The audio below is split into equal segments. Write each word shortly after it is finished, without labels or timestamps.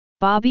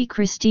Bobbi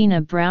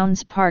Kristina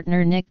Brown's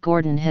partner Nick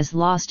Gordon has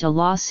lost a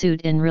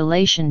lawsuit in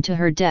relation to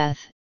her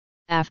death,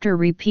 after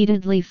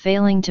repeatedly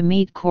failing to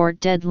meet court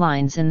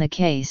deadlines in the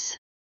case.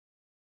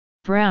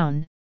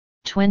 Brown,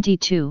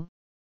 22,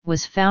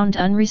 was found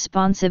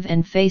unresponsive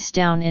and face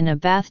down in a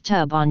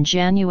bathtub on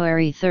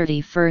January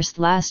 31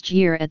 last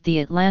year at the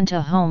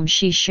Atlanta home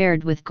she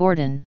shared with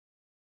Gordon.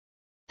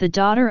 The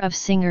daughter of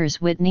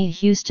singers Whitney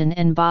Houston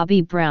and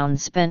Bobbi Brown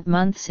spent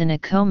months in a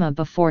coma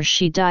before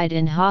she died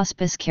in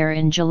hospice care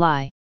in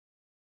July.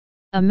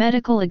 A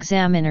medical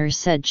examiner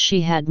said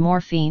she had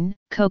morphine,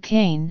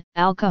 cocaine,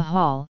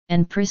 alcohol,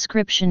 and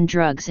prescription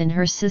drugs in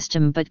her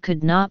system but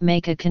could not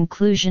make a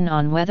conclusion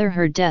on whether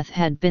her death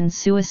had been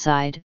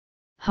suicide,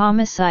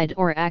 homicide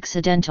or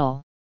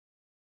accidental.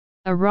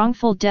 A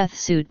wrongful death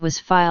suit was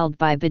filed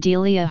by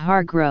Bedelia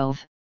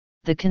Hargrove,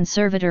 the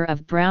conservator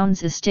of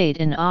Brown's estate,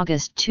 in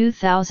August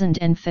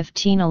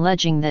 2015,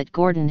 alleging that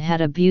Gordon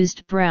had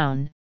abused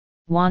Brown,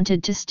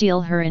 wanted to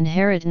steal her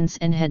inheritance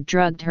and had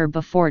drugged her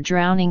before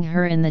drowning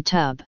her in the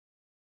tub.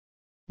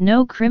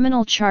 No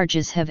criminal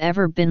charges have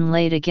ever been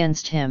laid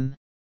against him.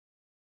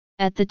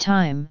 At the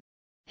time,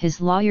 his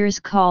lawyers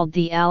called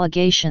the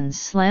allegations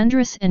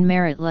slanderous and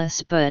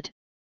meritless, but,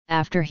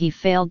 after he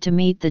failed to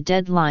meet the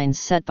deadlines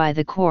set by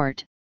the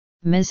court,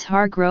 Ms.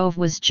 Hargrove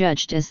was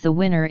judged as the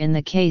winner in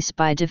the case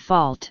by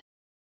default.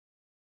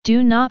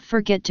 Do not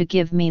forget to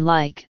give me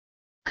like,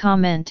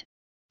 comment,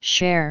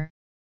 share,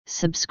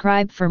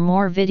 subscribe for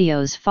more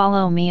videos.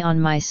 Follow me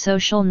on my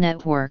social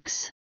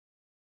networks.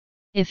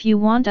 If you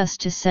want us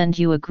to send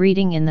you a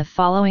greeting in the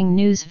following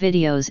news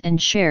videos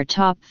and share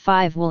top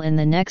 5 will in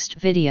the next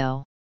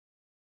video.